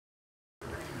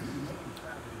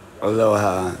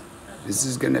Aloha. This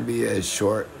is going to be a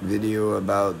short video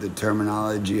about the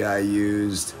terminology I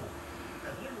used,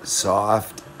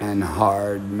 soft and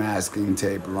hard masking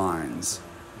tape lines.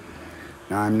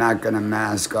 Now I'm not going to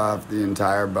mask off the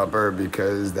entire bumper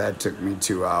because that took me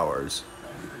 2 hours,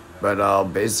 but I'll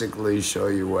basically show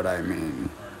you what I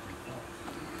mean.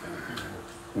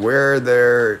 Where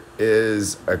there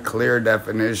is a clear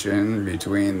definition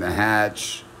between the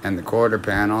hatch and the quarter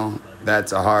panel,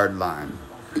 that's a hard line.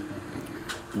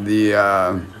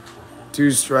 The two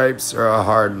stripes are a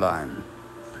hard line.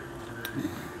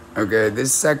 Okay,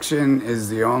 this section is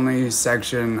the only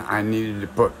section I needed to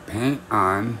put paint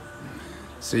on.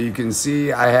 So you can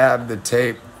see I have the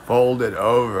tape folded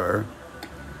over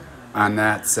on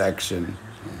that section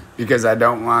because I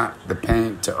don't want the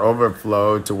paint to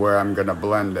overflow to where I'm gonna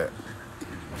blend it.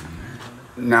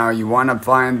 Now you wanna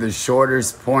find the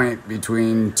shortest point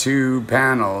between two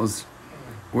panels,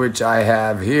 which I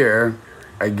have here,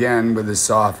 again with a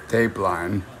soft tape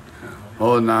line.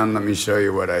 Hold on, let me show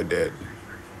you what I did.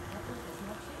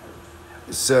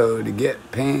 So to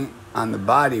get paint on the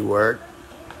bodywork,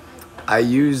 I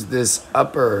used this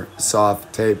upper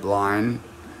soft tape line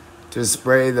to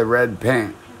spray the red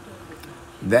paint.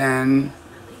 Then,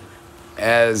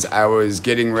 as I was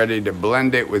getting ready to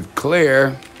blend it with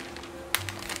clear,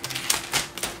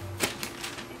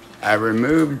 I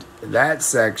removed that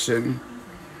section,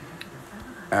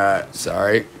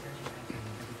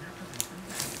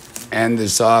 and the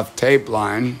soft tape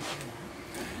line,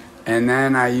 and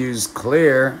then I used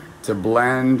clear to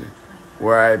blend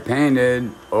where I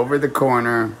painted over the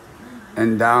corner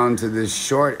and down to this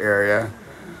short area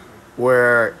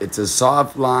where it's a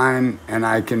soft line and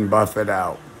I can buff it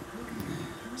out.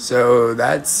 So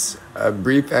that's a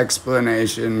brief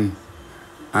explanation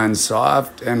on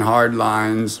soft and hard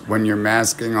lines when you're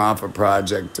masking off a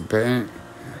project to paint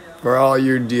for all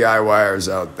you DIYers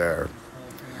out there.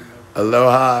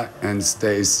 Aloha and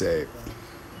stay safe.